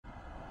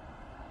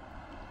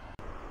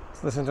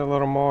Let's listen to a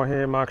little more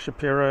here. Mark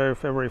Shapiro,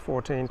 February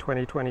 14,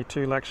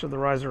 2022, lecture, The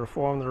Rise of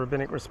Reform, the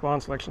Rabbinic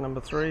Response, lecture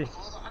number 3. All the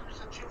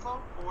hundreds of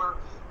Juvot, or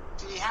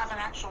do you have an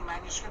actual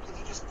manuscript that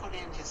he just put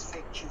in his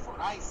fake Juvot?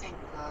 I think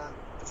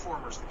the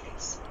former is the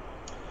case.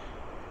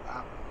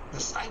 The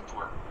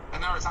Stipler,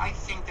 in other words, I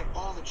think that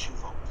all the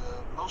Juvot,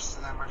 most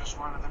of them are just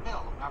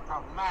run-of-the-mill, not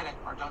problematic,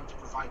 are done to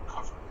provide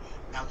cover.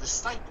 Now the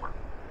Stipler,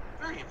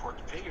 very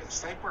important figure, the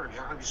Stipler,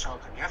 Yisrael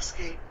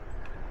Kanievsky,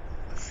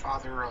 the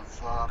father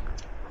of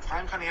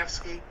Chaim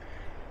Kanievsky,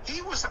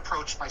 he was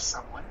approached by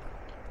someone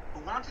who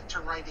wanted to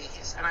write a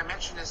history, and I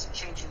mentioned this in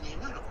Changing the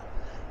Immutable.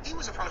 He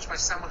was approached by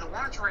someone who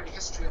wanted to write a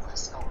history of the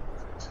Haskalah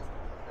movement.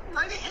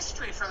 Write a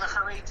history for the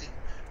Haredim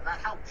about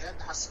how bad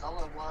the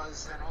Haskalah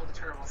was and all the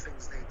terrible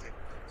things they did.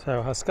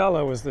 So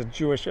Haskalah was the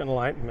Jewish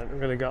Enlightenment. It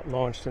really got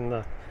launched in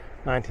the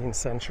 19th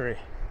century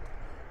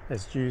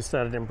as Jews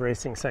started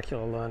embracing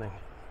secular learning.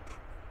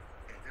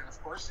 And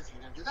of course, if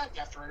you're going to do that, you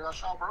have to write about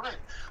Shaul Berlin.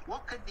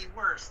 What could be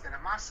worse than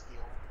a maskil,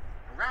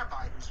 a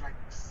rabbi who's writing?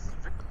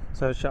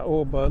 So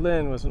Shaul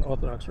Berlin was an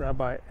Orthodox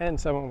rabbi and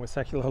someone with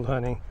secular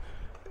learning,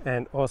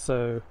 and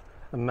also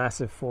a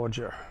massive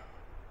forger.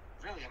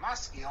 Really, a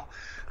maskil,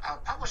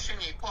 publishing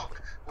a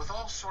book with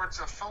all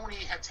sorts of phony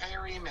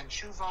heterim and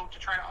Juvot to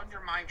try to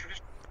undermine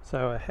tradition.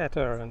 So a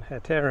heter and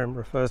heterim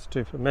refers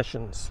to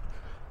permissions.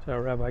 So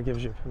a rabbi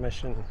gives you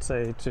permission,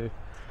 say, to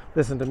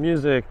listen to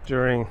music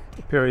during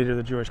the period of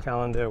the Jewish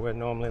calendar where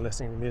normally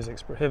listening to music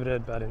is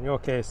prohibited, but in your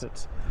case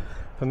it's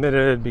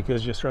permitted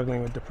because you're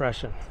struggling with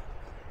depression.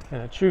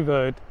 And a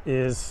Juvot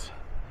is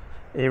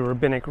a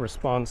rabbinic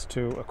response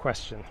to a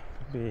question. It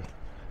could be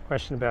a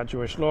question about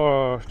Jewish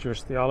law,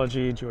 Jewish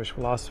theology, Jewish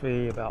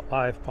philosophy, about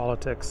life,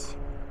 politics.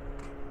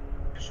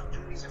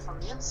 Judaism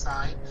from the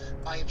inside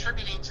by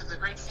attributing to the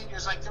great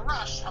figures like the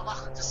Rush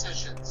halachic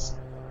decisions,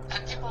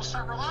 and people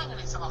start relying on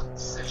these halachic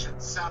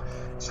decisions.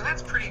 So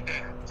that's pretty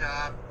bad.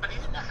 But he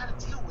didn't know how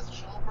to deal with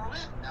Shaul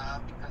Berlin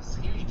because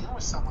here you're dealing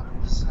with someone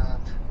who was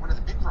one of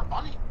the big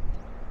Rabbanim.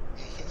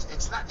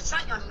 It's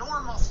not your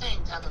normal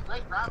thing to have a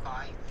great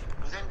rabbi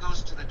who then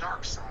goes to the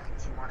dark side,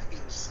 if you want to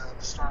use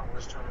the Star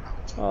Wars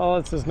terminology. Well,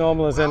 it's as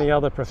normal as any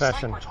other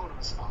profession. Steinberg told him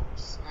as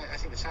follows. I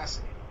think it's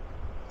fascinating.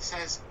 He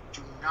says,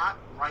 do not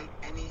write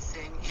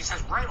anything. He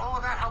says, write all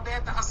about how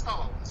bad the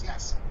Haskalah was,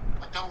 yes,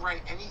 but don't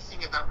write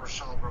anything about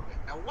Shaul Berlin.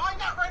 Now, why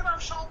not write about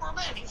Shaul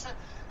Berlin? He said,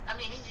 I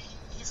mean,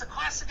 he's a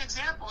classic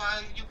example,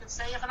 you could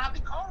say, of an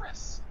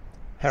Abikoris.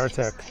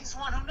 Heretic. He's the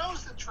one who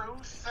knows the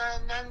truth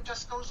and then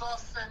just goes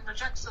off and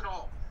rejects it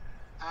all.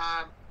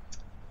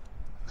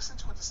 Listen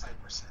to what the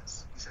Stipler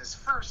says. He says,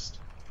 first,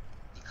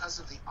 because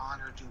of the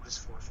honor due his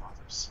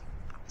forefathers,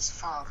 his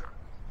father,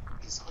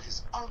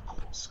 his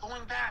uncles,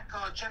 going back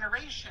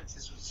generations,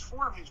 his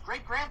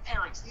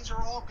great-grandparents, these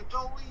are all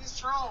Gedolei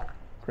Yisrael.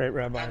 Great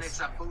rabbis. And it's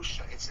a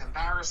busha, it's an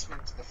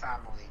embarrassment to the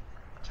family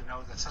to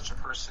know that such a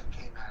person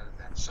came out of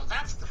them. So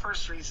that's the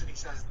first reason he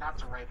says not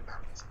to write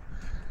about it.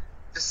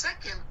 The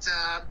second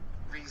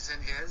reason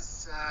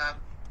is,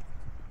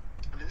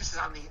 this is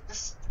on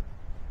this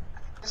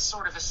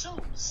sort of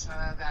assumes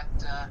that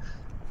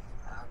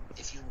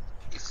if you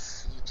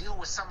deal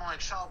with someone like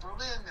Shaul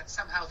Berlin, that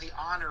somehow the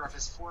honor of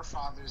his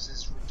forefathers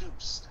is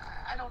reduced.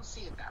 I don't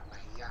see it that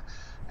way.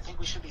 I think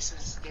we should be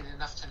sophisticated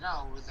enough to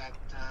know that.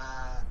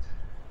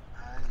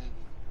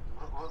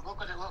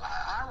 Look at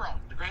Aaron,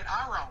 the great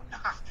Aaron.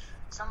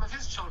 Some of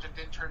his children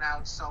didn't turn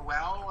out so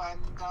well,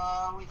 and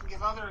we can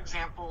give other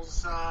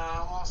examples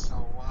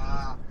also.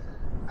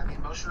 I mean,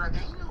 Moshe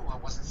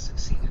Rabbeinu wasn't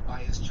succeeded by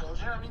his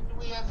children. I mean,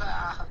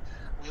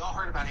 we all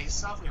heard about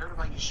Esav, we heard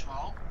about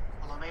Yishmael,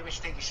 although maybe we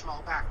should take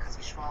Yishmael back, because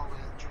Yishmael,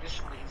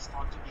 traditionally, he's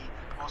thought to be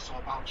also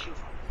a Baal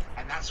Tshuva.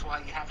 And that's why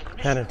you have an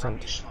Mishnah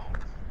about Yishmael.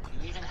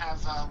 You even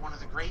have one of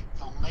the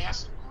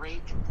last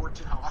great,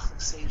 important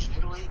halachic sage in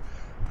Italy,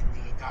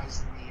 the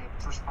guys in the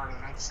first part of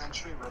the 9th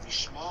century, Rav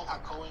Yishmael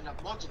HaKohen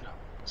of Modena.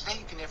 Today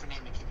you can never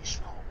name a kid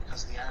Yishmael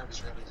because the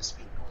Arab-Israeli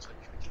dispute goes like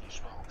name a kid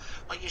Yishmael.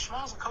 But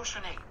Yishmael's a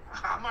kosher name.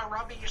 I'm a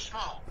Rabbi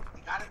Yishmael.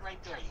 You got it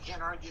right there. You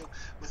can't argue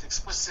with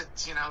explicit,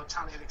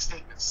 Talmudic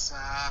statements.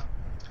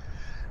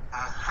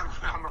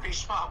 I'm a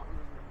Yishmael.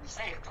 We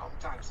say it all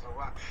the time. So,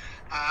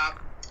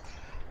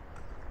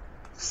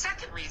 the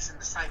second reason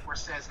the Stipler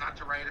says not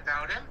to write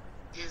about him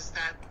is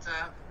that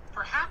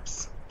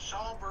perhaps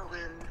Shaul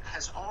Berlin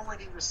has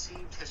already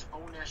received his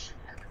onesh in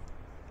heaven.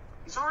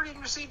 He's already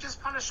received his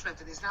punishment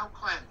and he's now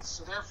cleansed.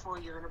 So therefore,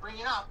 you're going to bring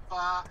it up.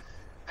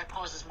 That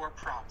causes more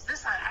problems.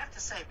 This, I have to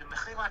say, the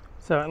Mechila.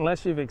 So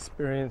unless you've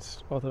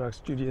experienced Orthodox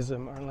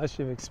Judaism, or unless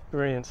you've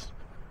experienced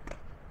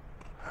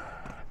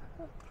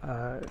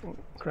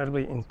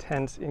incredibly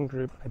intense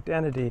in-group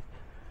identity,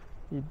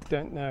 you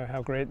don't know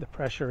how great the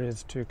pressure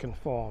is to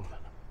conform.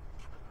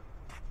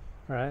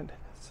 Right?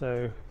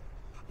 So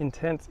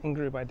intense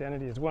in-group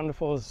identity is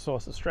wonderful as a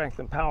source of strength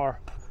and power.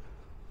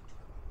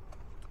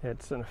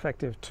 It's an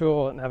effective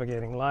tool at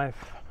navigating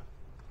life.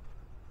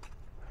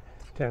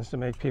 It tends to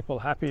make people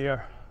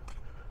happier,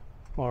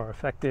 more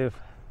effective,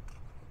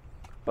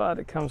 but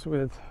it comes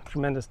with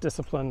tremendous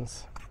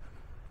disciplines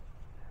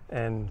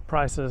and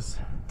prices.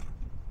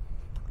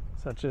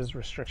 such as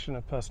restriction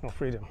of personal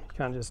freedom. You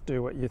can't just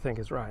do what you think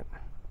is right.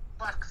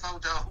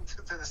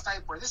 To the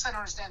Stipe. This I don't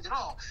understand at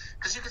all,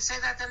 because you could say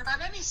that then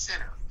about any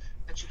sinner,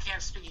 that you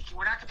can't speak.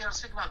 We're not going to be able to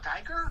speak about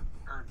Geiger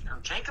or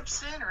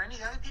Jacobson or any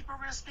of the other people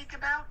we're going to speak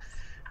about.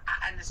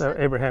 So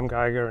Abraham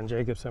Geiger and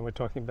Jacobson, we're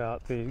talking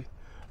about the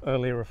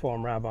early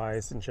Reform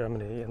rabbis in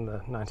Germany in the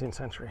 19th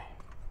century.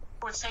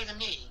 Would say to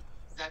me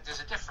that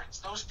there's a difference.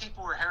 Those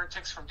people were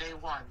heretics from day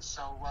one,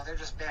 so they're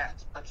just bad.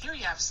 But here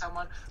you have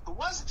someone who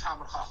was a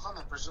Talmud Chacham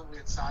and presumably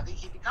a tzaddik.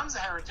 He becomes a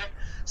heretic,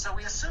 so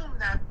we assume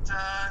that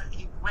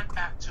he went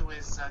back to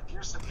his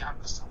Girsa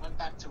B'Yamkusa, went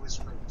back to his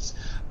roots.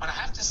 But I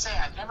have to say,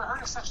 I've never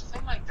heard of such a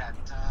thing like that.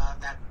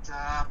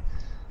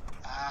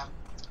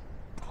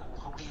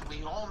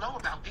 We all know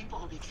about people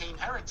who became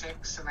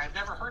heretics, and I've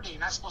never heard it. You're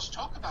not supposed to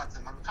talk about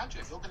them. On the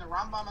contrary, if you look in the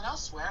Rambam and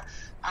elsewhere,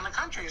 on the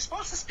contrary, you're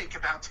supposed to speak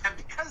about them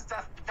because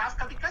they're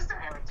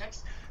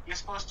heretics. You're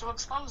supposed to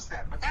expose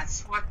them. But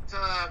that's what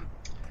I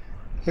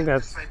think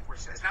that's.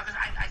 Says. Now,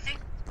 I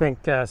think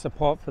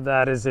support for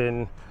that is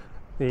in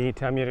the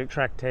Talmudic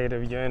tractate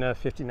of Yonah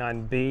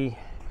 59b.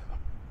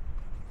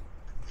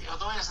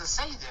 Although he doesn't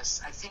say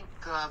this, I think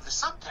the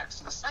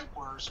subtext of the Stipe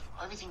words,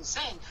 everything he's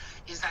saying,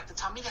 is that the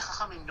Talmidei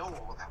Chachamim know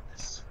all about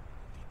this.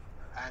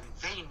 And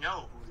they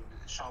know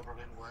who Shaul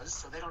Berlin was,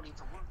 so they don't need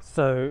to look.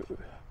 So,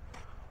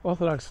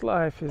 Orthodox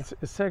life is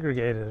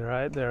segregated,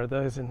 right? There are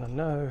those in the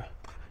know,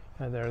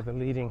 and there are the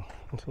leading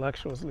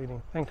intellectuals,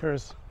 leading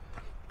thinkers,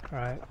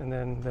 right? And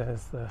then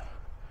there's the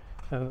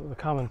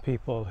common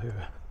people who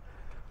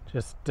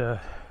just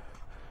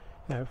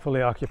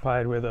fully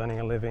occupied with earning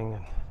a living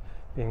and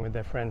being with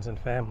their friends and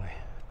family.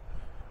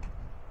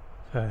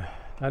 So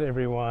not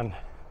everyone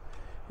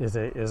is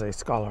a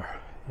scholar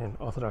in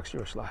Orthodox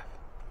Jewish life.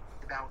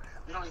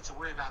 We don't need to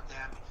worry about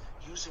them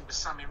using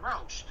Besami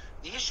Rosh.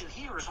 The issue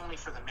here is only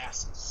for the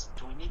masses.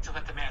 Do we need to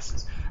let the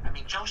masses? I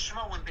mean, Joe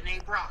Schmo and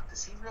B'nai Brak,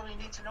 does he really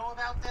need to know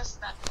about this?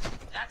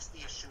 That's the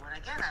issue.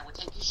 And again, I would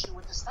take issue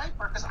with the Stipe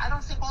because I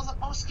don't think all the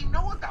poskim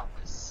know about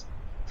this.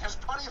 There's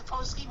plenty of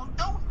poskim who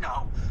don't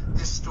know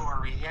this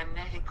story, and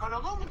it could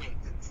illuminate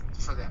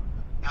it for them.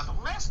 Now,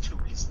 the last two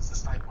reasons the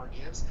Stipe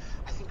gives,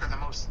 I think, are the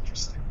most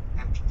interesting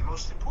and the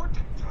most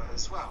important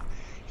as well.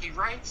 He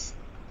writes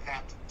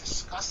that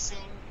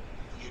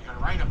you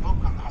can write a book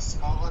on the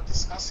Haskalah,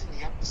 discussing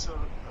the episode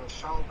of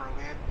Shaul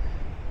Berlin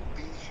will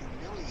be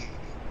humiliating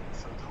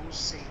for those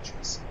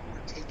sages who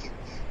were taken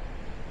in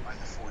by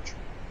the forgery.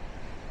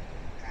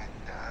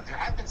 And there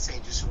have been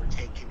sages who were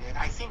taken in.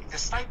 I think the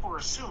Stipe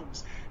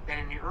assumes that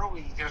in the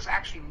early, there's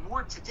actually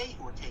more today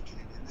who were taken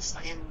in.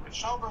 In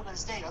Shaul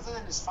Berlin's day, other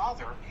than his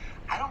father,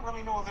 I don't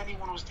really know of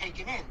anyone who was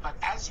taken in. But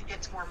as you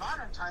get to more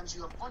modern times,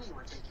 you have plenty who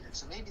were taken in.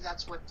 So maybe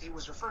that's what he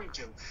was referring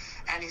to.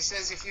 And he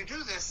says, if you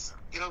do this,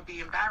 it'll be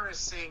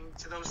embarrassing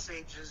to those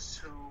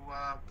sages who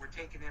were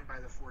taken in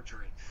by the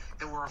forgery.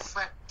 It will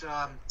reflect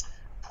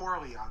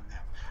poorly on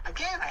them.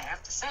 Again, I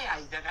have to say,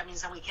 that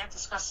means that we can't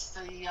discuss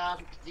the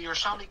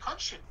Yerushalmi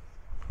Kudshin.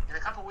 In a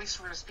couple of weeks,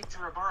 we're going to speak to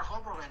Baruch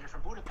Oberlander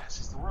from Budapest.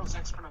 He's the world's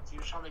expert on the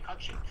Yerushalmi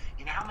Kudshin.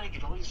 You know how many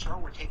Gedolei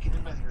Yisrael were taken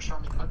in by the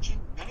Yerushalmi Kudshin?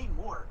 Many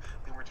more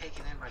than were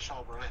taken in by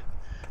Shaul Berlin.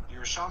 The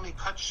Yerushalmi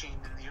Kudshin,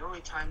 in the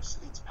early times,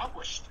 it's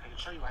published. I can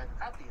show you, I have a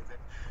copy of it.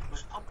 It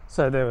was published.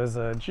 So there was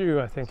a Jew,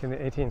 I think, in the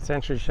 18th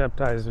century,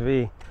 Shabtai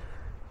Zvi,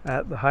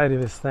 at the height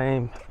of his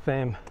fame,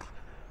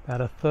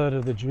 about a third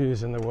of the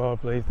Jews in the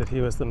world believed that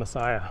he was the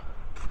Messiah,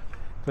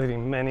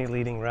 including many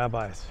leading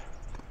rabbis.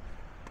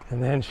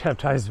 And then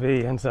Shabtai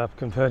Zvi ends up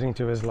converting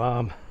to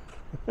Islam.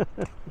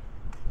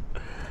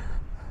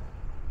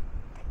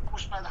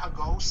 Published by the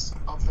Hagos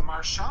of the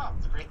Marsham,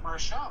 the great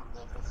Marsham,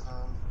 the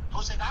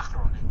Hosek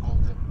Acharon, they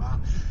called him,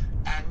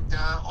 and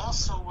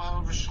also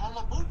Rishon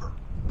Buber,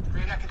 the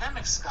great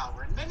academic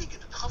scholar, and many. The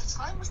Chafetz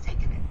Chaim was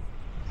taken in.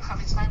 The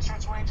Chafetz Chaim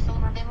starts wearing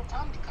tefillin Rabbeinu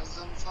Tam because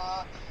of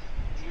the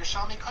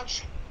Yerushalmi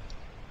Kudshin.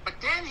 But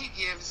then he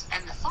gives,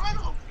 and the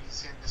final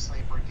reason the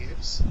Slaver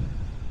gives,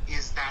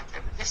 is that,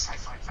 and this I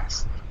find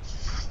fascinating,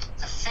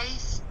 the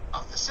faith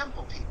of the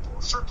simple people,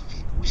 certain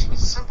people, we should be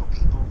simple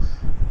people,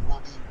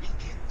 will be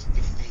weakened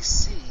if they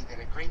see that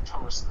a great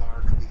Torah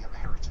scholar can become a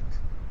heretic.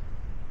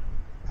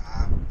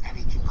 And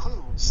he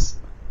concludes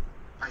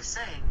by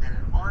saying that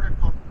an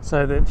article...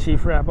 So the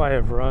chief rabbi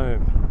of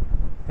Rome,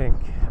 I think,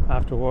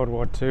 after World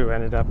War II,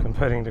 ended up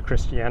converting to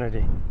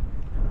Christianity.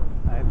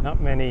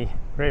 Not many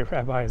great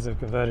rabbis have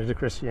converted to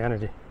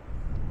Christianity.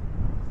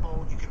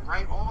 You can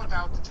write all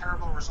about the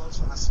terrible results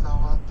of the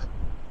Haskalah, but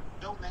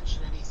don't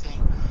mention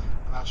anything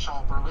about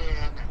Shaul Berlin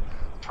and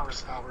the Torah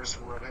scholars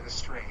who were led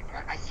astray.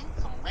 But I think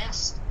the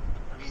last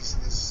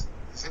reason is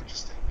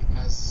interesting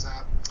because,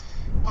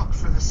 look,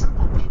 for the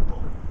simple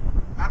people,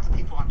 not the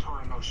people on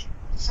Torah Motion,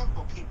 the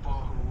simple people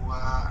who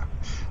are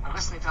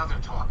listening to other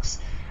talks,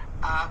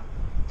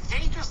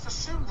 they just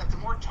assume that the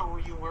more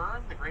Torah you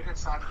learn, the greater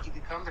tzaddik you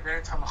become, the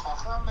greater Talmid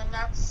Chacham, and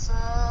that's,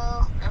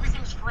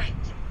 everything's great.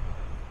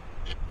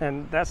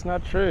 And that's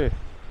not true.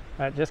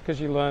 Just because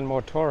you learn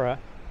more Torah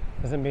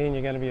doesn't mean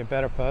you're going to be a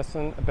better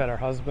person, a better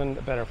husband,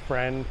 a better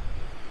friend,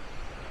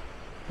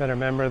 better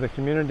member of the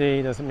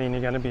community. Doesn't mean you're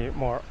going to be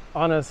more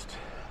honest.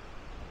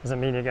 Doesn't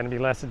mean you're going to be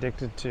less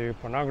addicted to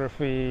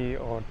pornography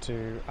or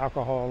to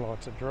alcohol or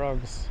to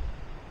drugs.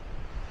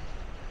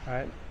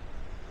 Right?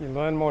 You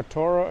learn more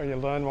Torah, or you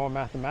learn more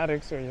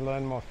mathematics, or you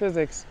learn more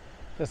physics.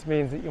 This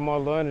means that you're more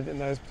learned in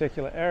those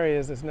particular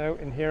areas. There's no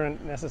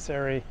inherent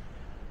necessary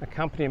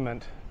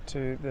accompaniment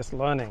to this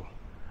learning.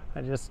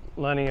 And just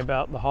learning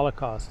about the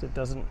Holocaust, it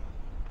doesn't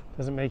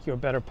make you a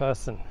better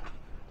person.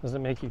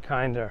 Doesn't make you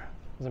kinder.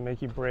 Doesn't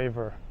make you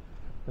braver.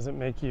 Doesn't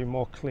make you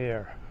more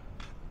clear.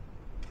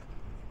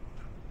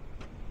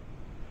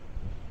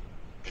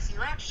 If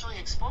you actually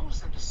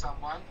expose them to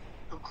someone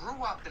who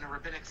grew up in a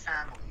rabbinic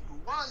family, who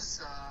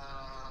was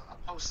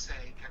a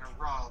posek and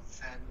a rav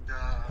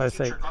and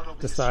future gadol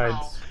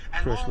decides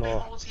and Jewish lo and law.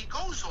 behold, he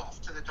goes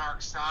off to the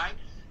dark side,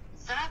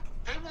 that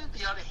they won't be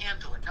able to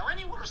handle it. Now,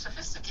 anyone who's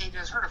sophisticated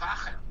has heard of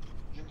Acher,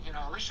 you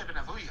know, Elisha ben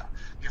Avuya.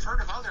 You've heard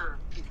of other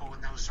people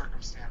in those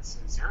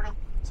circumstances. You heard of...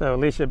 So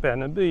Elisha ben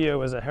Avuya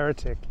was a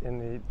heretic in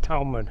the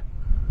Talmud,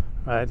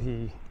 right?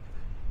 He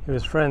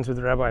was friends with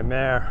Rabbi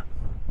Meir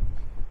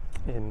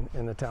in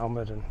the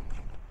Talmud, and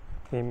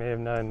he may have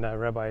known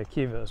Rabbi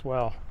Akiva as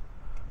well.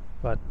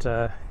 But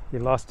he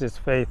lost his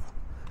faith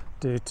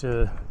due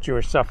to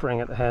Jewish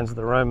suffering at the hands of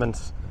the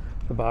Romans,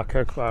 the Bar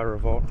Kokhba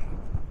revolt.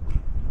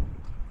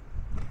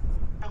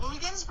 Louis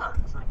Ginsburg,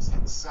 for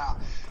instance.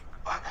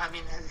 I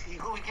mean,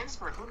 Louis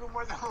Ginsburg, who knew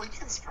more than Louis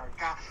Ginsburg?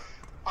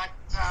 But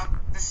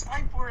the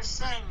Sideboard is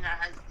saying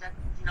that,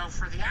 you know,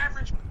 for the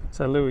average...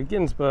 So Louis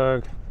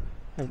Ginsburg,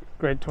 a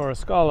great Torah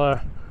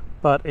scholar,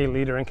 but a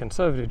leader in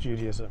conservative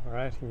Judaism,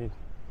 right?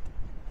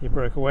 He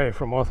broke away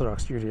from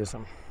Orthodox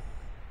Judaism.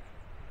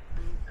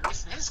 At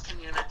least in his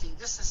community,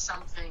 this is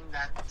something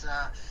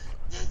that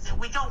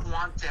we don't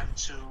want them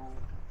to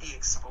be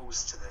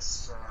exposed to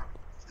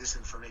this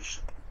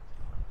information.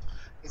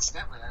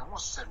 Incidentally, I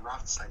almost said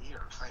Rav Tzahir,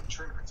 Chaim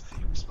Chernovitz.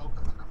 We spoke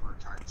of a number of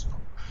times.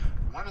 But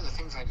one of the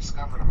things I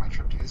discovered on my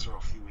trip to Israel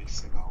a few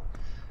weeks ago,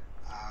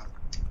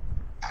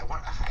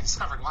 I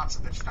discovered lots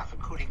of good stuff,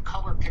 including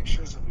color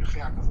pictures of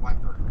Yaakov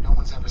Weinberg. No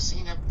one's ever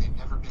seen it. They've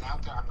never been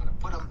out there. I'm going to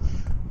put them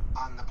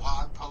on the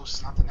blog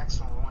post, not the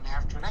next one, the one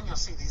after. And then you'll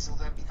see these will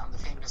then become the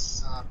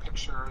famous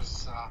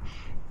pictures.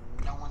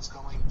 No one's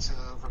going to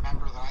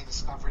remember that I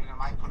discovered it and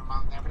I put them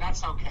on there, but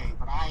that's okay.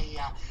 But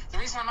the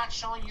reason I'm not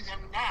showing you them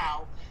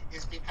now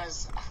is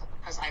because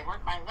I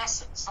learned my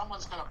lesson.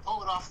 Someone's going to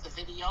pull it off the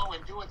video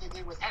and do what they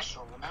did with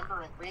Heschel,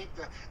 remember, and create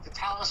the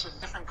talus with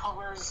different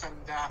colors and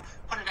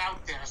put it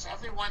out there. So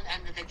everyone,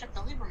 and they took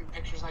the Lieberman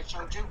pictures I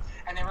showed you,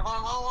 and they were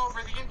going all over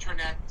the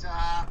internet.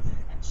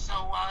 And so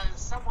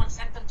someone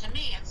sent them to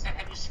me and said,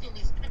 "Have you seen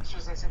these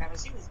pictures?" I said, "Have I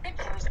seen these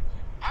pictures?"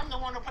 I'm the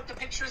one who put the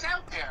pictures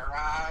out there,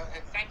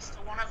 and thanks to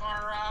one of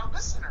our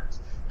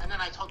listeners. And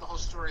then I told the whole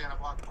story on a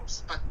blog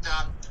post. But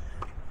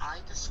I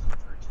discovered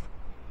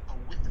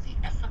with the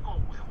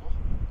ethical will.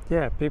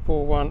 Yeah,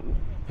 people want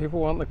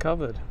the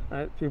covered,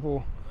 right?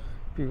 People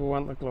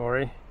want the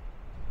glory.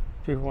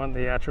 People want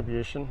the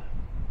attribution.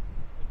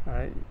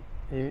 Right?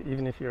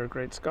 Even if you're a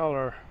great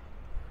scholar,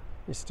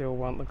 you still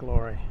want the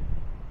glory.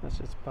 That's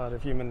just part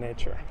of human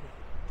nature.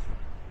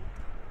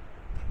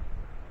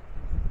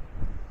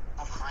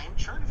 Of Chaim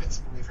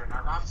Chernovitz, believe it or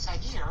not, Rav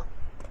Tzahir,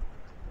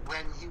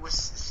 when he was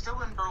still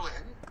in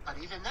Berlin, but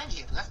even then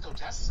he had left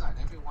Odessa, and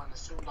everyone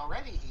assumed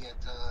already he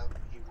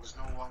was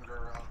no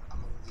longer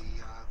among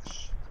the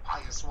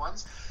pious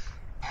ones.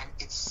 And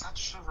it's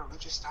such a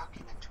religious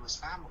document to his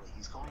family.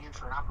 He's going in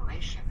for an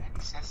operation, and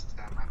he says to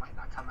them, "I might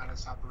not come out of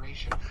this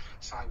operation,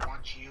 so I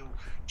want you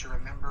to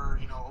remember,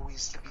 you know,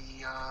 always to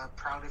be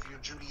proud of your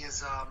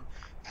Judaism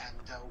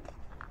and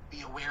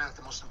be aware that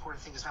the most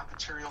important thing is not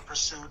material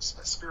pursuits,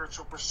 but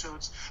spiritual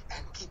pursuits,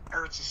 and keep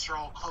Eretz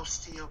Yisrael close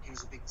to you." He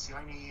was a big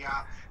Zioni.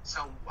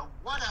 So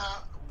what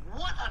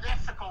an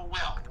ethical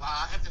will.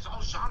 There's a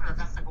whole genre of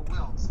ethical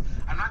wills.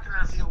 I'm not going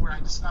to reveal where I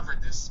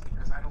discovered this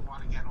because I don't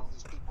want, again, all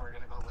these people are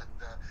going to go and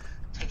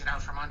take it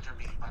out from under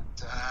me. But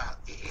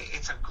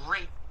it's a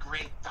great,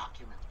 great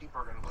document.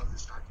 People are going to love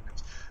this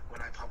document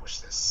when I publish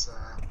this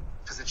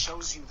because it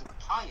shows you the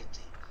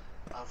piety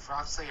of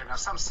Rav Tzahir. Now,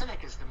 some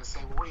cynic is going to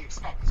say, "Well, what do you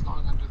expect? He's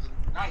going under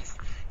the knife.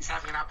 He's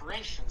having an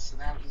operation, so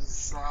now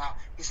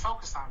he's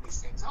focused on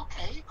these things."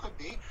 Okay, it could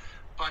be.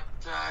 But,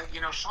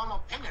 you know,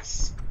 Shlomo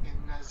Pinnis, in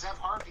Zev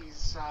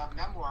Harvey's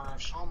memoir of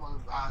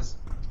Shlomo's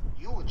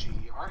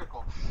eulogy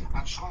article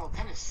on Shlomo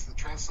Pinnis, the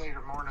translator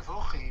of Moreh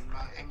Nevuchim,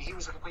 I mean, he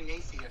was a complete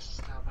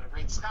atheist, but a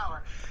great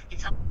scholar.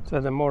 So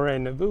the Moreh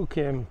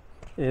Nevuchim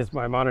is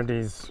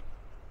Maimonides'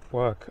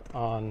 work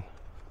on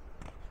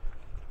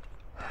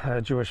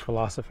Jewish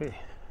philosophy.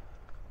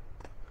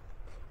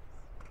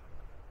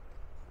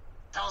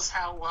 Tells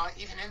how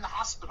even in the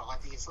hospital,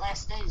 at his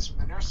last days, when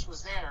the nurse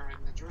was there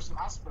in the Jerusalem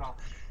hospital,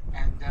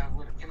 and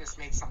Pinnis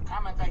made some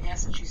comment, I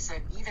guess, and she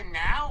said, "Even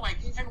now,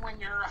 like even when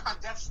you're on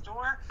death's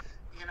door,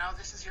 you know,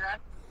 this is your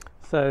attitude."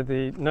 So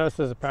the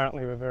nurses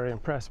apparently were very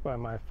impressed by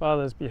my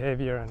father's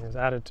behavior and his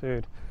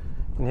attitude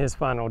in his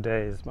final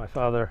days. My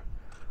father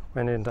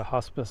went into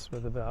hospice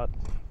with about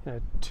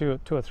 2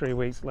 or 3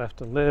 weeks left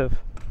to live.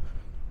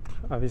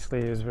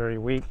 Obviously, he was very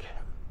weak.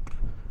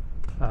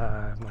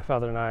 My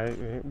father and I,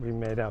 we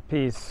made our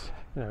peace,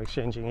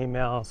 exchanging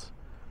emails,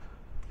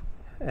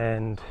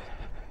 and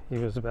he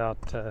was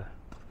about to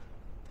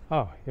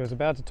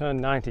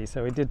turn 90,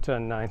 so he did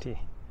turn 90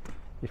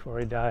 before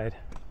he died.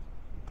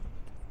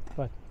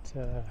 But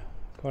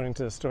according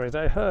to the stories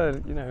I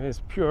heard,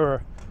 his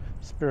pure,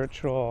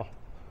 spiritual,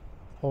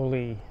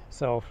 holy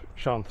self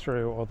shone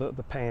through all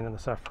the pain and the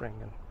suffering,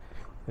 and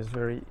it was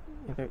very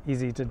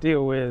easy to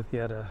deal with. He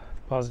had a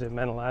positive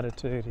mental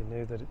attitude. He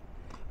knew that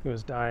he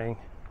was dying.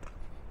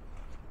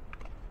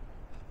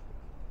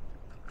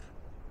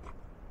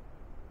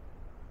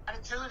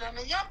 Attitude, and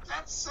yep,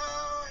 that's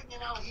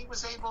he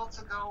was able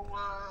to go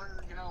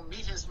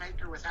meet his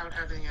maker without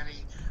having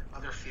any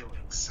other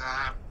feelings.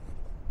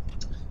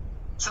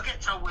 So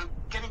we're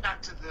getting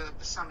back to the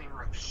Sami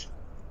Rosh.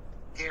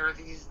 There are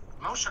these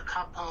Moshe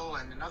Kapo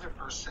and another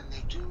person.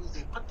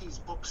 They put these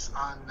books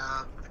on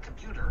the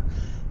computer,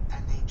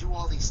 and they do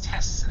all these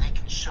tests, and they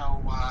can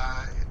show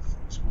if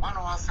it's one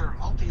author,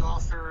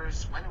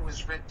 multi-authors, when it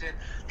was written.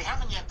 They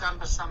haven't yet done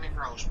Basamim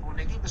Rosh, but when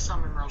they do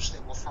Basamim Rosh, they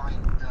will find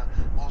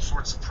all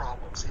sorts of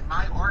problems. In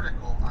my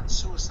article on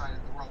suicide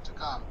in the world to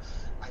come,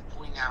 I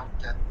point out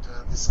that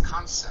this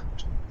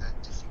concept that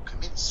if you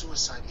commit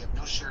suicide, you have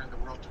no share in the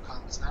world to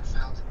come, is not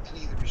found in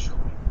any of the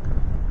Rishonim.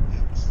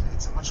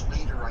 It's a much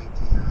later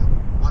idea.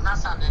 Well, not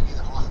found in any of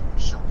the Halachic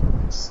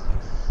Rishonim. It's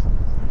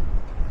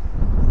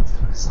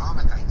an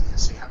Islamic idea,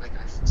 so you have like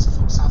a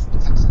philosophical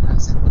text that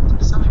has it. But the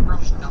Basamim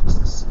Rosh knows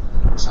this.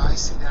 So I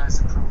see that as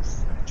a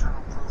proof, an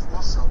internal proof.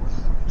 Also,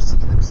 you see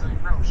the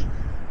Basamim Rosh.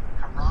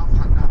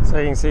 So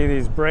you can see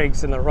these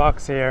breaks in the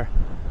rocks here.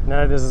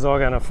 Now this is all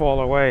going to fall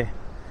away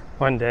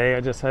one day.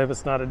 I just hope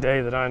it's not a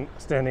day that I'm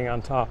standing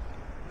on top.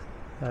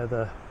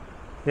 The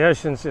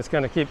ocean's just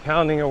going to keep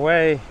pounding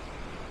away,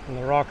 and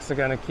the rocks are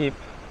going to keep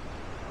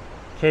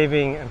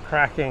caving and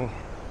cracking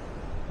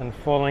and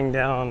falling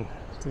down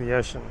to the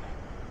ocean.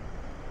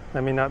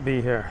 Let me not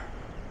be here.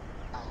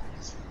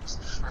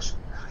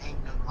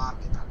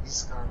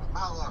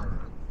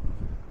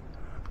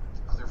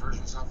 Other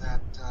versions of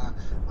that,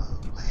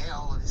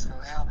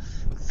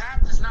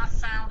 that is not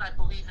found, I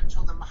believe,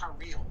 until the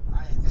Maharil.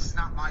 This is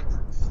not my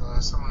proof.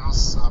 Someone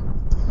else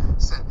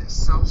said this.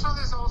 So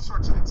there's all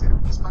sorts of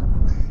examples, but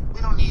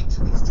we don't need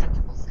to these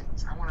technical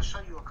things. I want to show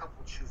you a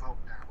couple of Shuvot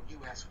now. You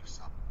ask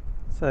yourself.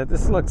 So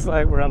this looks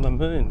like we're on the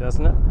moon,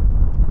 doesn't it?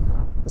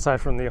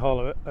 Aside from the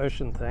whole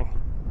ocean thing.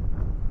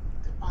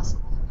 It's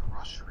impossible in the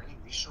Rush or any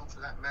Rishon for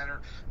that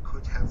matter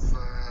could have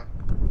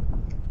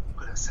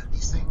said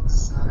these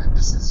things, and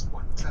this is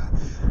what the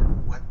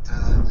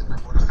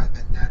Mordechai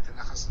Ben Nat and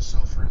Nachas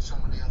Sofer and so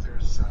many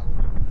others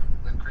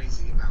went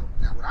crazy about.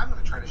 Now, what I'm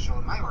going to try to show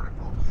in my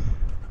article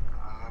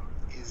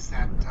is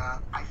that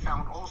I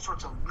found all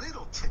sorts of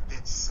little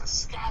tidbits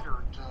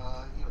scattered.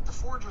 The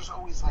forgers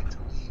always like to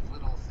leave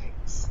little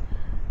things,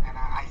 and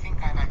I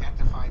think I've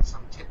identified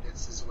some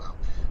tidbits as well.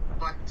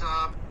 But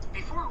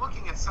before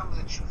looking at some of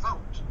the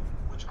Tshuvot,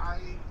 which I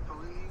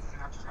believe,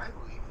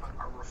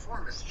 are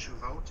reformist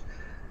Tshuvot,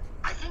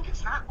 I think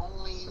it's not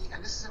only,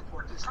 and this is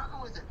important, it's not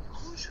only the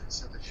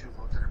conclusions of